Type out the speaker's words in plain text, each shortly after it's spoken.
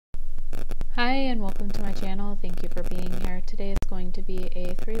Hi and welcome to my channel. Thank you for being here. Today is going to be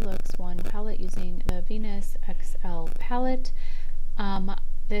a 3 looks 1 palette using the Venus XL palette.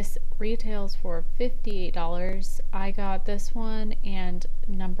 This retails for $58. I got this one and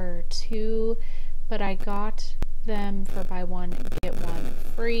number 2, but I got them for buy one get one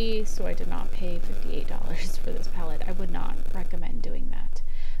free, so I did not pay $58 for this palette. I would not recommend doing that.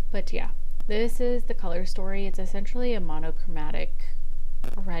 But yeah, this is the color story. It's essentially a monochromatic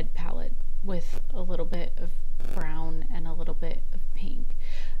red palette with a little bit of brown and a little bit of pink.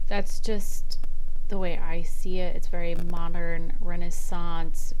 That's just the way I see it. It's very modern,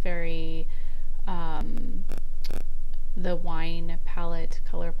 Renaissance, very the Wine palette,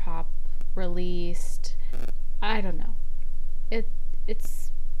 ColourPop released. I don't know.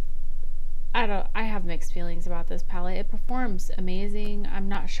 I have mixed feelings about this palette. It performs amazing. I'm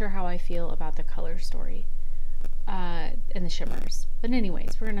not sure how I feel about the color story and the shimmers. But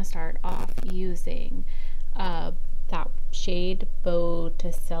anyways, we're gonna start off using that shade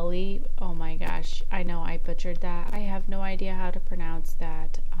Botticelli. Oh my gosh, I know I butchered that. I have no idea how to pronounce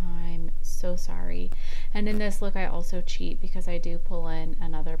that. I'm so sorry. And in this look I also cheat because I do pull in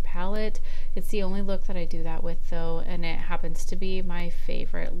another palette. It's the only look that I do that with though, and it happens to be my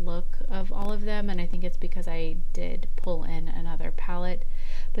favorite look of all of them, and I think it's because I did pull in another palette.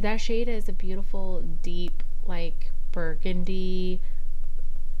 But that shade is a beautiful deep like burgundy.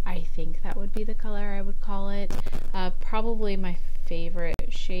 I think that would be the color I would call it. Probably my favorite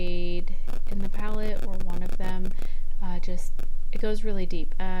shade in the palette, or one of them. It goes really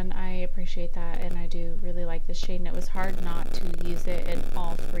deep and I appreciate that, and I do really like this shade, and it was hard not to use it in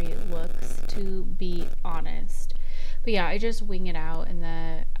all 3 looks, to be honest. But yeah, I just wing it out in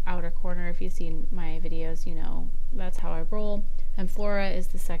the outer corner. If you've seen my videos, you know that's how I roll. And Flora is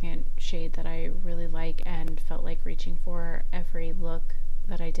the second shade that I really like and felt like reaching for every look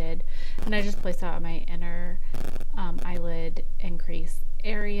that I did. And I just placed that on my inner eyelid and crease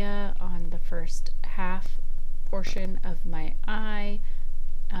area on the first half portion of my eye.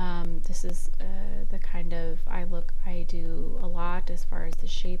 This is the kind of eye look I do a lot as far as the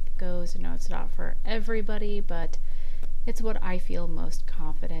shape goes. I know it's not for everybody, but it's what I feel most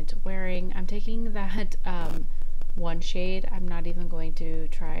confident wearing. I'm taking that one shade. I'm not even going to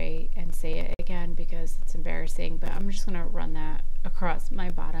try and say it again because it's embarrassing, but I'm just going to run that across my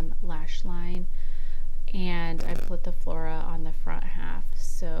bottom lash line, and I put the Flora on the front half.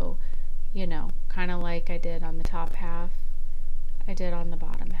 So, you know, kind of like I did on the top half, I did on the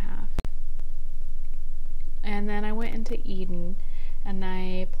bottom half. And then I went into Eden and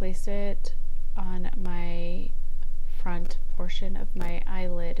I placed it on my front portion of my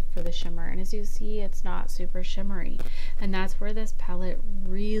eyelid for the shimmer, and as you see, it's not super shimmery, and that's where this palette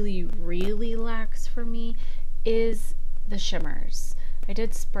really lacks for me, is the shimmers. I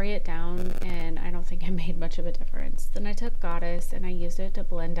did spray it down and I don't think it made much of a difference. Then I took Goddess and I used it to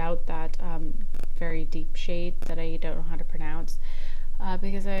blend out that very deep shade that I don't know how to pronounce,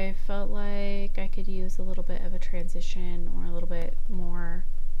 because I felt like I could use a little bit of a transition or a little bit more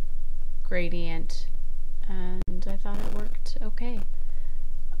gradient, and I thought it worked okay.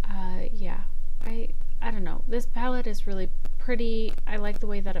 Yeah, I don't know. This palette is really pretty. I like the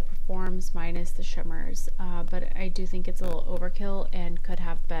way that it performs minus the shimmers, but I do think it's a little overkill and could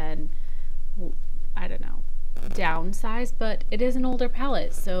have been, I don't know, downsized, but it is an older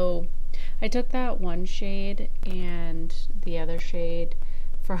palette. So I took that one shade and the other shade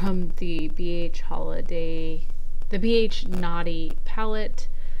from the BH Holiday, the BH Naughty palette,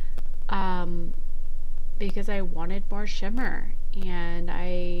 because I wanted more shimmer, and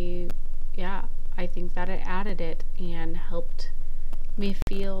I think that it added it and helped me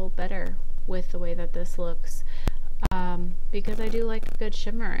feel better with the way that this looks, because I do like a good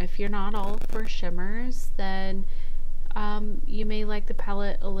shimmer. If you're not all for shimmers, then you may like the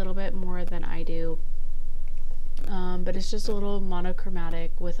palette a little bit more than I do, but it's just a little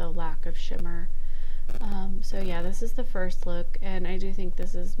monochromatic with a lack of shimmer. So yeah, this is the first look, and I do think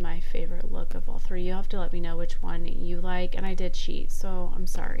this is my favorite look of all 3. You have to let me know which one you like, and I did cheat, so I'm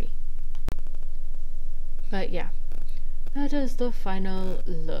sorry. But yeah, that is the final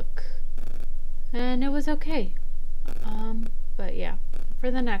look, and it was okay. But yeah,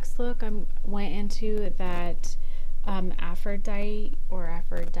 for the next look, I went into that Aphrodite,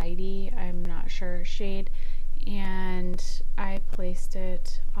 I'm not sure, shade, and I placed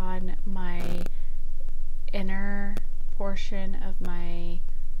it on my inner portion of my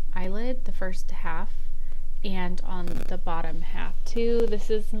eyelid, the first half, and on the bottom half too. This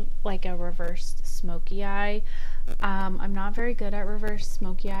is like a reversed smoky eye. I'm not very good at reverse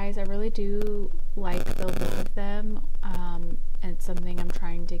smoky eyes. I really do like the look of them, and it's something I'm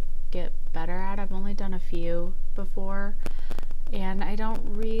trying to get better at. I've only done a few before, and I don't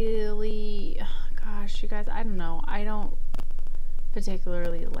really, gosh, you guys, I don't know. I don't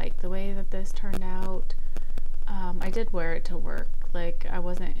particularly like the way that this turned out. I did wear it to work. Like, I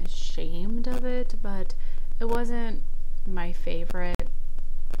wasn't ashamed of it, but it wasn't my favorite.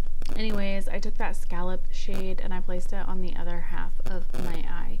 Anyways, I took that scallop shade and I placed it on the other half of my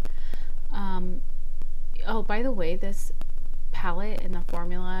eye. Oh, by the way, this palette in the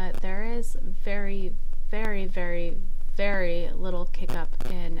formula, there is very, very, very, very little kick up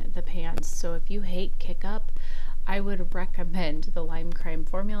in the pans. So if you hate kick up, I would recommend the Lime Crime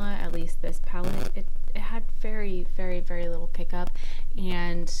formula, at least this palette. It had very, very, very little kick up,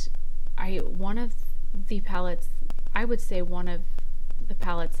 and one of the palettes, I would say one of the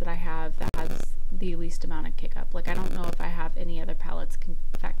palettes that I have that has the least amount of kick up. Like, I don't know if I have any other palettes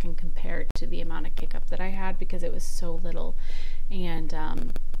that can compare to the amount of kick up that I had, because it was so little. And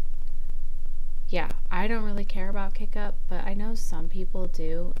yeah, I don't really care about kick up, but I know some people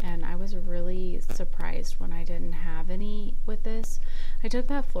do, and I was really surprised when I didn't have any with this. I took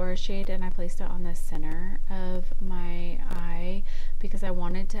that Flora shade and I placed it on the center of my eye because I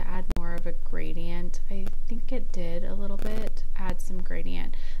wanted to add more of a gradient. I think it did a little bit add some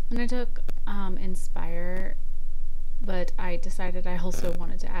gradient. Then I took Inspire, but I decided I also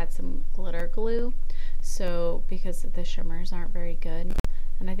wanted to add some glitter glue, so because the shimmers aren't very good.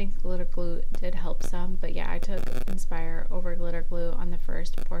 And I think glitter glue did help some, but yeah, I took Inspire over glitter glue on the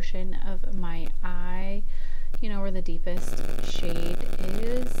first portion of my eye, you know, where the deepest shade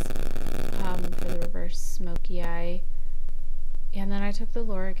is, for the reverse smoky eye. And then I took the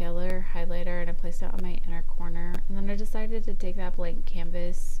Laura Geller highlighter and I placed it on my inner corner. And then I decided to take that blank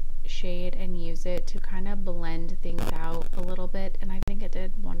canvas shade and use it to kind of blend things out a little bit, and I think it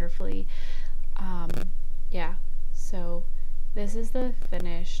did wonderfully. Yeah, so this is the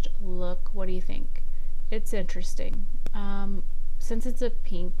finished look. What do you think? It's interesting. Since it's a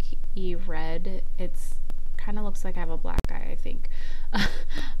pinky red, it's kind of looks like I have a black eye, I think.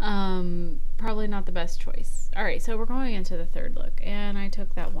 Probably not the best choice. Alright, so we're going into the third look, and I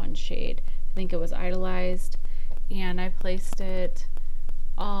took that one shade. I think it was Idolized, and I placed it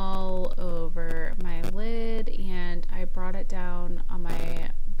all over my lid, and I brought it down on my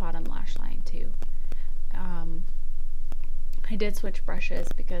bottom lash line too. I did switch brushes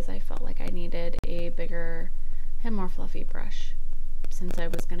because I felt like I needed a bigger and more fluffy brush since I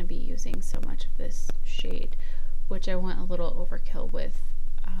was going to be using so much of this shade, which I went a little overkill with.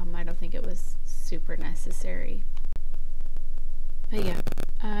 I don't think it was super necessary. But yeah,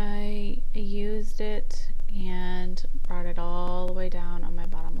 I used it and brought it all the way down on my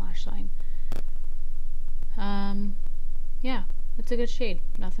bottom lash line. Yeah, it's a good shade.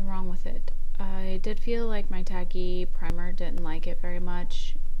 Nothing wrong with it. I did feel like my tacky primer didn't like it very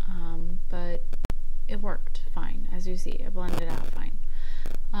much, but it worked fine. As you see, it blended out fine.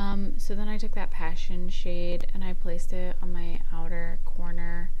 So then I took that Passion shade and I placed it on my outer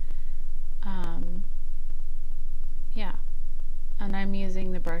corner. Yeah, and I'm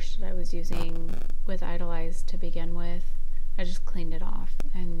using the brush that I was using with Idolized to begin with. I just cleaned it off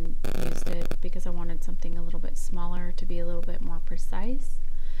and used it because I wanted something a little bit smaller to be a little bit more precise.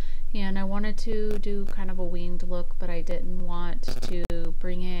 And I wanted to do kind of a winged look, but I didn't want to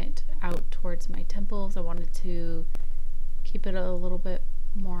bring it out towards my temples. I wanted to keep it a little bit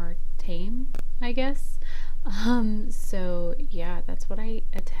more tame, I guess. So yeah, that's what I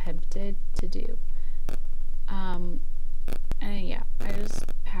attempted to do. And yeah, I just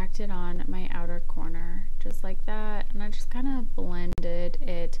packed it on my outer corner just like that, and I just kind of blended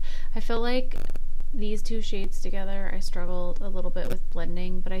it. I feel like these two shades together, I struggled a little bit with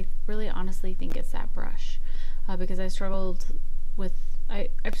blending, but I really honestly think it's that brush, because I've struggled with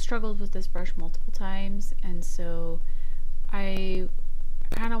this brush multiple times, and so I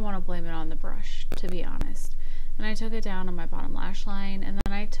kind of want to blame it on the brush, to be honest. And I took it down on my bottom lash line, and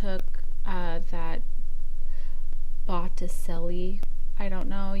then I took that Botticelli, I don't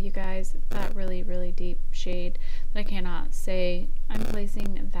know, you guys, that really, really deep shade that I cannot say. I'm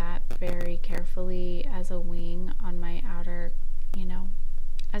placing that very carefully as a wing on my outer, you know,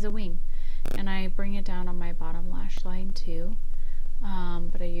 as a wing. And I bring it down on my bottom lash line too,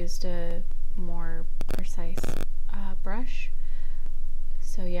 but I used a more precise brush.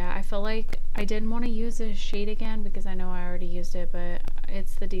 So yeah, I feel like I didn't want to use this shade again because I know I already used it, but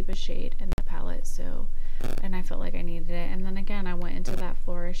it's the deepest shade in the palette. palette, so, and I felt like I needed it. And then again, I went into that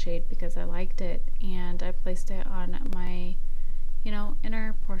Flora shade because I liked it, and I placed it on my, you know,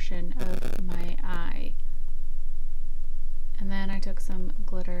 inner portion of my eye. And then I took some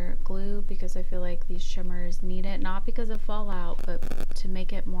glitter glue because I feel like these shimmers need it, not because of fallout, but to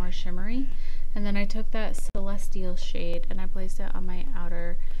make it more shimmery. And then I took that Celestial shade and I placed it on my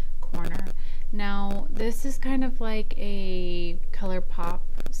outer corner. Now this is kind of like a ColourPop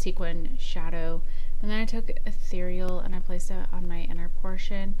sequin shadow. And then I took Ethereal and I placed it on my inner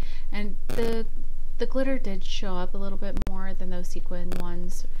portion. And the glitter did show up a little bit more than those sequin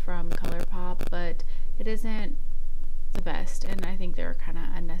ones from ColourPop, but it isn't the best, and I think they're kind of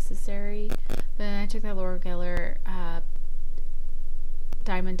unnecessary. But then I took that Laura Geller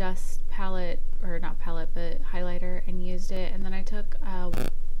Diamond Dust palette, or not palette, but highlighter, and used it. And then I took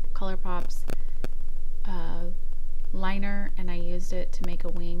ColourPop's liner and I used it to make a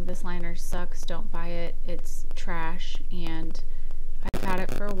wing. This liner sucks, don't buy it, it's trash, and I've had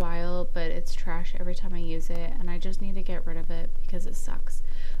it for a while, but it's trash every time I use it, and I just need to get rid of it because it sucks.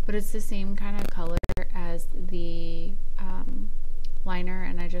 But it's the same kind of color as the liner,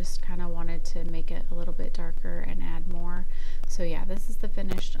 and I just kind of wanted to make it a little bit darker and add more. So yeah, this is the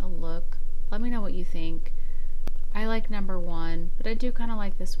finished look. Let me know what you think. I like number 1, but I do kind of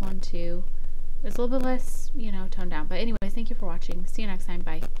like this one too. It's a little bit less, you know, toned down. But anyways, thank you for watching. See you next time.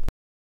 Bye.